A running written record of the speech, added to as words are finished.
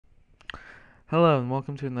Hello and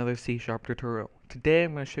welcome to another C# tutorial. Today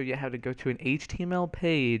I'm going to show you how to go to an HTML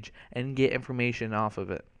page and get information off of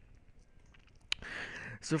it.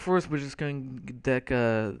 So first we're just going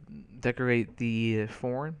to decorate the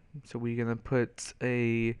form. So we're going to put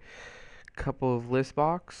a couple of list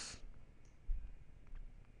box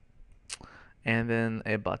and then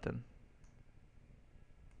a button.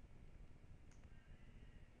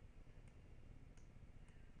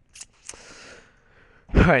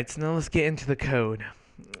 Alright, so now let's get into the code.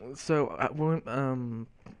 So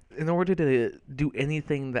in order to do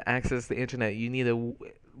anything that access the internet, you need a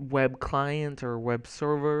web client or web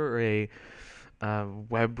server or a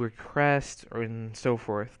web request or and so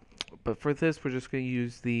forth. But for this, we're just going to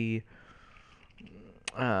use the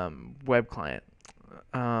web client.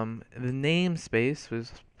 The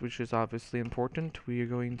namespace, which is obviously important. We are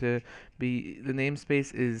going to the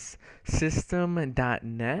namespace is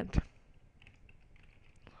system.net.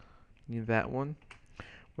 Need that one.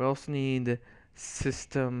 We also need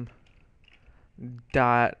system.io,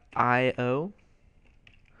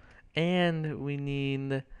 and we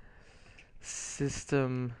need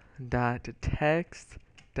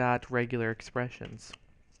system.text.regular expressions.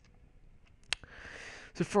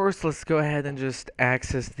 So first, let's go ahead and just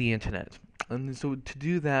access the internet. And so to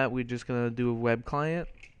do that, we're just going to do a web client.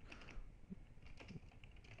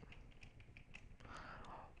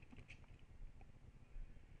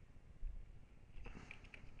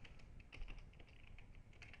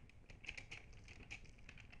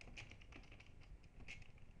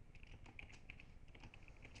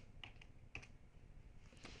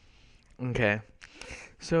 Okay.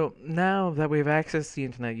 So now that we've accessed the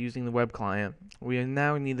internet using the web client, we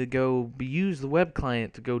now need to use the web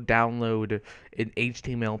client to go download an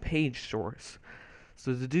HTML page source.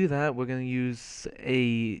 So to do that, we're going to use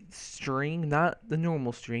a string, not the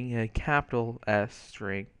normal string, a capital S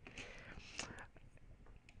string.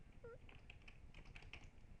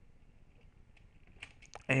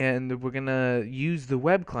 And we're going to use the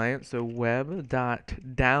web client, so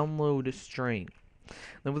web.downloadString.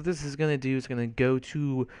 Now what this is going to do is going to go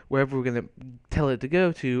to wherever we're going to tell it to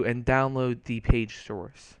go to and download the page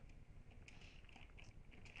source.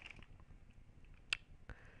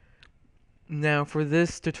 Now for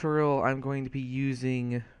this tutorial, I'm going to be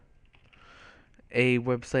using a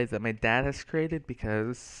website that my dad has created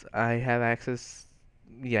because I have access,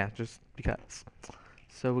 yeah, just because.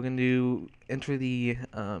 So we're going to enter the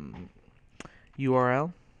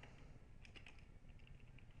URL.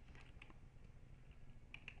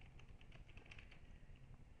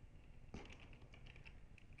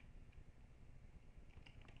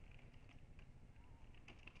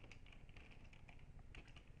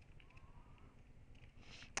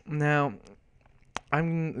 Now,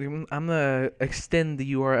 I'm gonna extend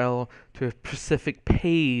the URL to a specific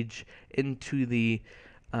page into the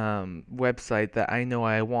website that I know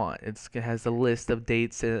I want. It has a list of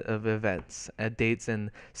dates of events, dates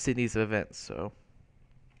and cities of events. So.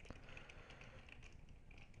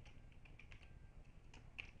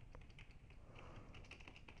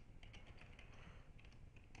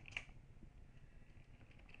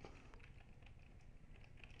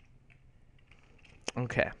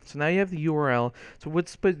 Okay, so now you have the URL. So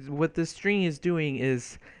what this string is doing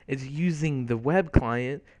is it's using the web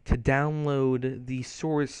client to download the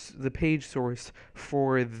page source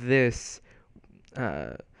for this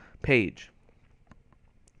uh, page.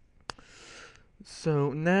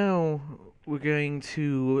 So now we're going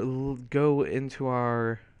to go into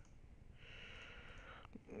our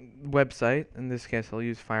website. In this case, I'll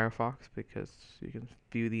use Firefox because you can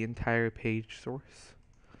view the entire page source.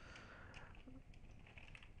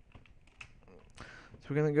 So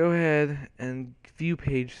we're going to go ahead and view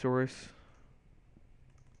page source.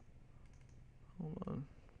 Hold on.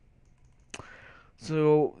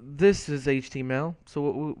 So this is HTML. So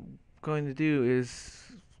what we're going to do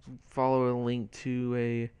is follow a link to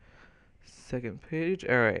a second page.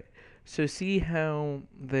 Alright. So see how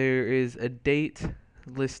there is a date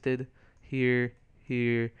listed here,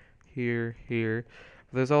 here, here.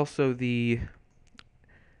 There's also the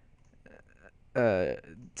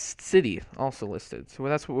city also listed. So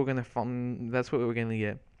that's what we're gonna that's what we're gonna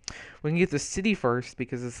get. We can get the city first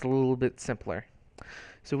because it's a little bit simpler.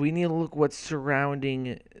 So we need to look what's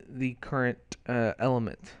surrounding the current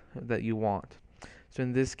element that you want. So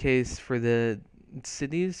in this case, for the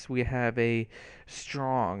cities, we have a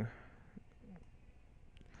strong.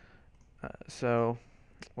 So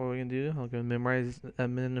what we're going to do, I'm going to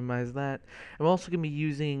minimize that. I'm also going to be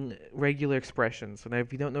using regular expressions. So now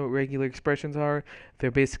if you don't know what regular expressions are,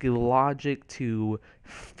 they're basically logic to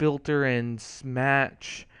filter and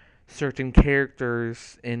match certain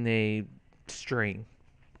characters in a string.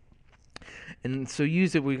 And so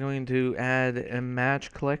use it, we're going to add a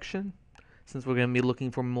match collection. Since we're going to be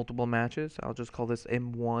looking for multiple matches, I'll just call this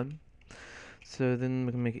M1. So then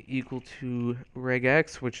we can make it equal to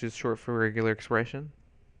regex, which is short for regular expression,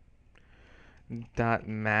 dot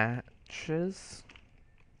matches.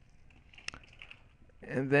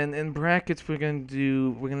 And then in brackets we're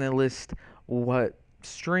gonna list what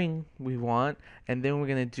string we want, and then we're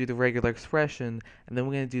gonna do the regular expression, and then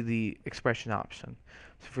we're gonna do the expression option.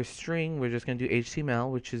 So for string, we're just gonna do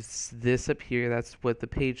HTML, which is this up here. That's what the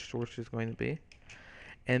page source is going to be,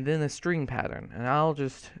 and then a string pattern. And I'll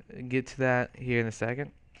just get to that here in a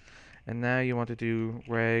second. And now you want to do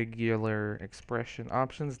regular expression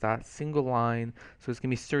options dot single line. So it's gonna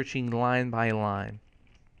be searching line by line.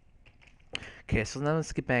 Okay, so now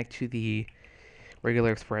let's get back to the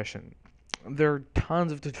regular expression. There are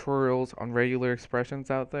tons of tutorials on regular expressions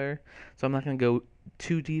out there, so I'm not going to go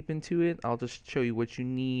too deep into it. I'll just show you what you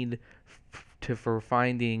need for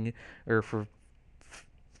finding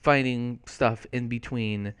finding stuff in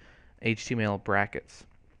between HTML brackets.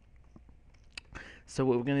 So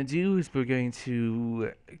what we're going to do is we're going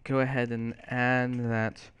to go ahead and add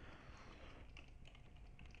that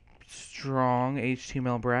strong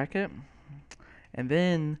HTML bracket. And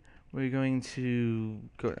then we're going to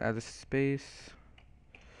go add a space.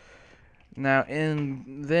 Now,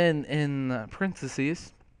 in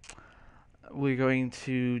parentheses, we're going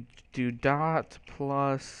to do dot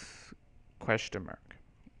plus question mark.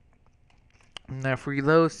 Now, for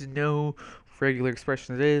those who know what regular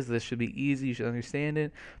expression it is, this should be easy. You should understand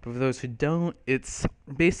it. But for those who don't, it's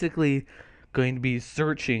basically going to be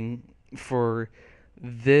searching for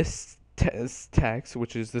this text,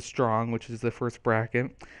 which is the strong, which is the first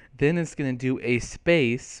bracket. Then it's going to do a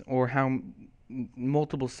space, or how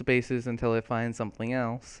multiple spaces until it finds something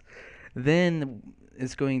else. Then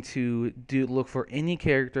it's going to look for any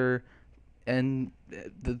character and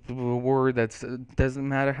the word that's doesn't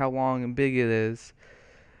matter how long and big it is.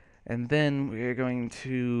 And then we're going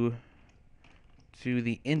to do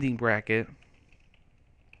the ending bracket.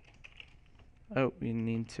 Oh, we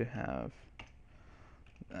need to have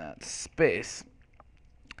that space.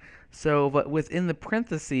 So, but within the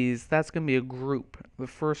parentheses, that's going to be a group, the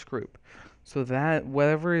first group. So that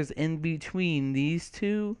whatever is in between these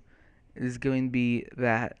two is going to be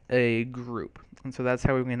a group. And so that's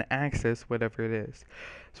how we're going to access whatever it is.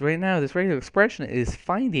 So right now, this regular expression is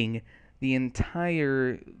finding the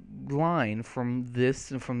entire line from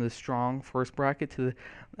the strong first bracket to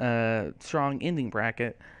the strong ending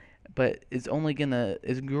bracket, but it's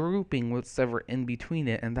grouping whatever in between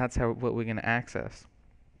it, and that's what we're gonna access.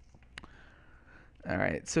 All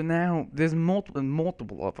right, so now there's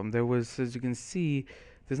multiple of them. There was, as you can see,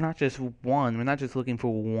 there's not just one. We're not just looking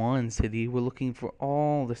for one city. We're looking for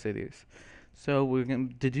all the cities. So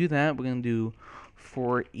to do that, we're gonna do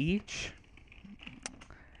for each.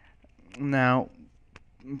 Now,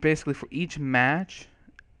 basically for each match,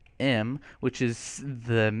 M, which is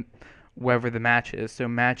wherever the match is. So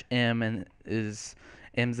match M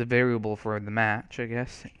M's a variable for the match, I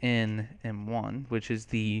guess, in M1, which is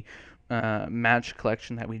the match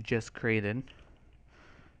collection that we just created.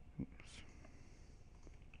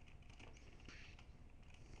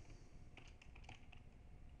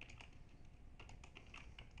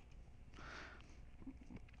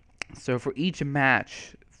 So for each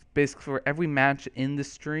match, basically for every match in the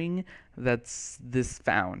string that's this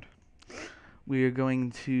found, we are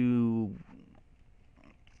going to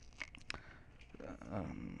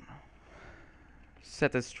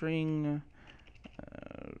set the string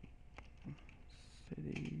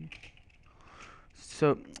city.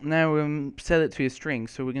 So now we're going to set it to a string.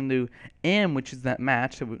 So we're going to do M, which is that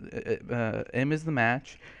match. So M is the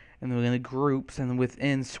match. And then we're going to groups, and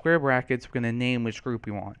within square brackets, we're going to name which group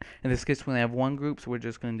we want. In this case, we're going to have one group, so we're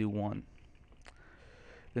just going to do one.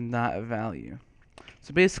 Then not a value.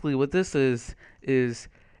 So basically, what this is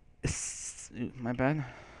my bad.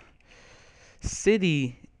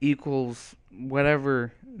 City equals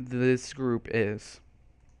whatever this group is.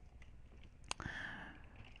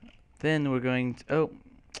 Then we're going to,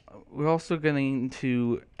 we're also going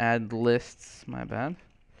to add lists, my bad.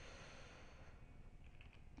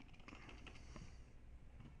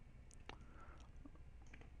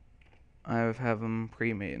 I have them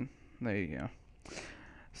pre-made. There you go.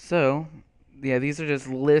 So, yeah, these are just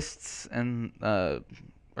lists and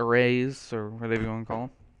arrays, or whatever you want to call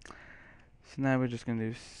them. So now we're just going to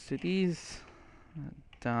do cities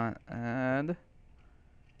dot add.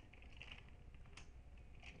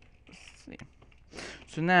 Let's see.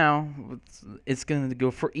 So now it's going to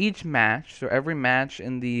go for each match. So every match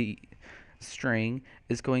in the string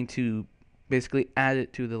is going to basically add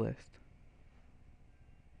it to the list.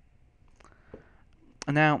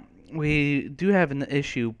 Now, we do have an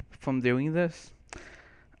issue from doing this.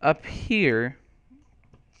 Up here,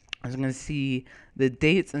 as I'm going to see, the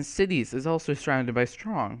dates and cities is also surrounded by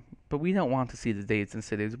strong. But we don't want to see the dates and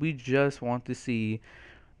cities. We just want to see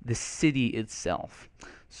the city itself.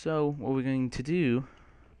 So what we're going to do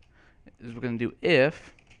is we're going to do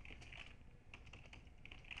if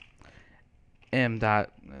m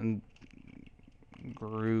dot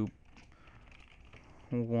group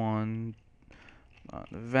 1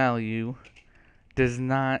 value does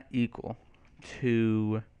not equal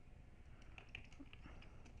to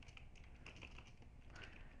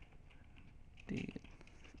date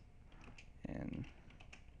and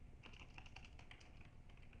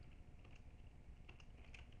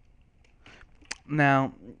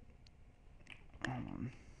now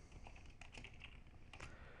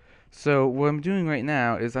so what I'm doing right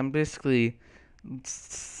now is I'm basically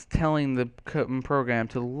telling the program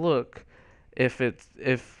to look if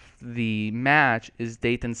the match is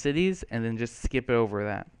date and cities, and then just skip over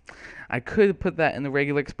that. I could put that in the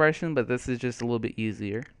regular expression, but this is just a little bit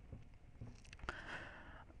easier.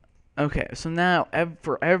 Okay, so now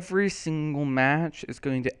for every single match, it's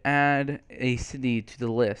going to add a city to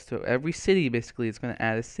the list. So every city basically is going to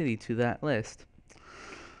add a city to that list.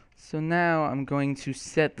 So now I'm going to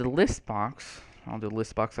set the list box. I'll do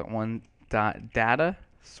list box at one dot data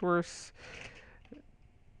source.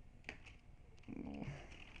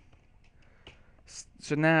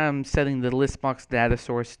 So now I'm setting the list box data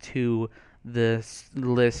source to the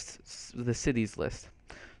list, the cities list.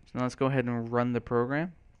 So now let's go ahead and run the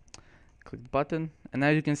program. Click the button, and now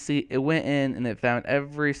you can see it went in and it found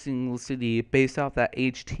every single city based off that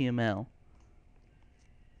HTML.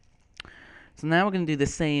 So now we're going to do the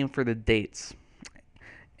same for the dates.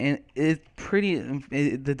 And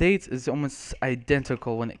the dates is almost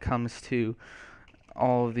identical when it comes to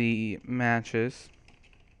all of the matches.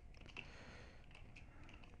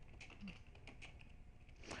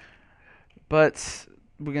 But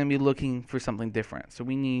we're going to be looking for something different. So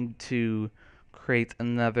we need to create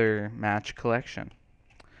another match collection.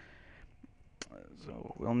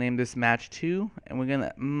 So we'll name this match 2, and we're going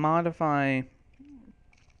to modify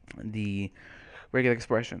the regular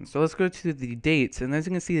expression. So let's go to the dates, and as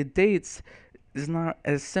you can see, the dates is not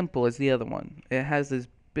as simple as the other one. It has this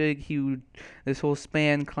big, huge, this whole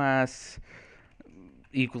span class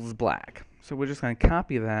equals black. So we're just going to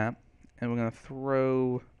copy that, and we're going to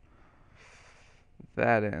throw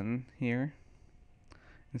that in here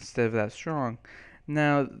instead of that strong.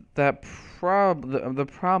 Now that the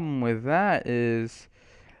problem with that is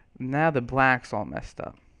now the black's all messed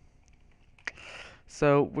up.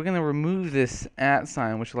 So we're gonna remove this @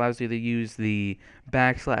 sign, which allows you to use the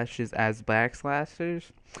backslashes as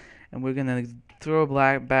backslashes, and we're gonna throw a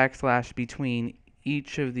black backslash between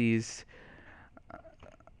each of these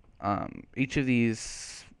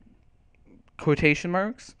quotation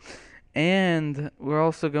marks. And we're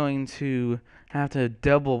also going to have to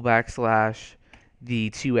double backslash the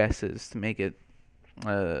 2 S's to make it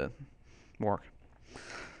work.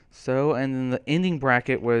 So, and then the ending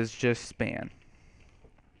bracket was just span.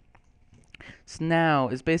 So now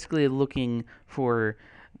it's basically looking for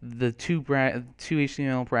the two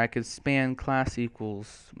HTML brackets, span class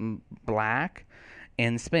equals black,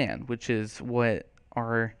 and span, which is what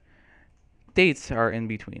our dates are in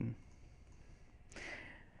between.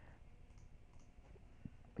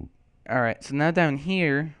 Alright, so now down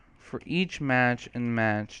here, for each match in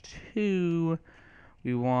match 2,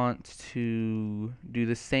 we want to do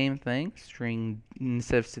the same thing. String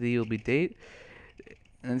instead of city will be date.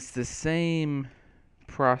 And it's the same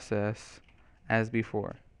process as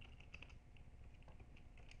before.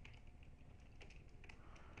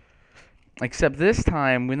 Except this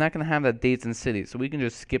time, we're not going to have that dates and cities, so we can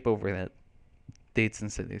just skip over that dates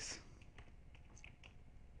and cities.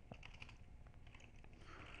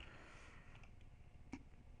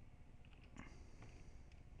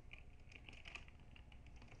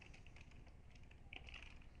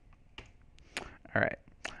 Alright,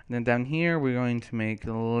 then down here we're going to make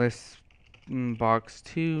list box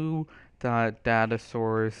 2 dot data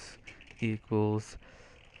source equals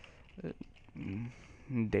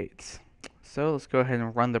dates. So let's go ahead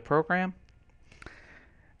and run the program.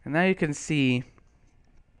 And now you can see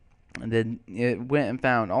that it went and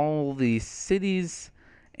found all the cities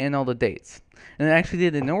and all the dates. And it actually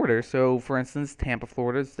did in order. So for instance, Tampa,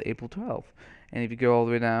 Florida is April 12th. And if you go all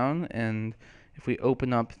the way down, and if we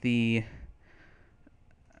open up the,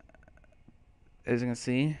 as you can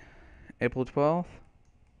see, April 12th,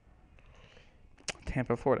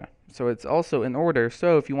 Tampa, Florida. So it's also in order.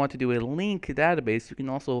 So if you want to do a link database, you can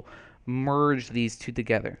also merge these two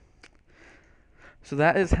together. So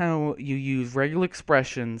that is how you use regular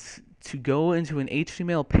expressions to go into an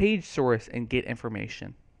HTML page source and get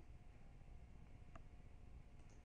information.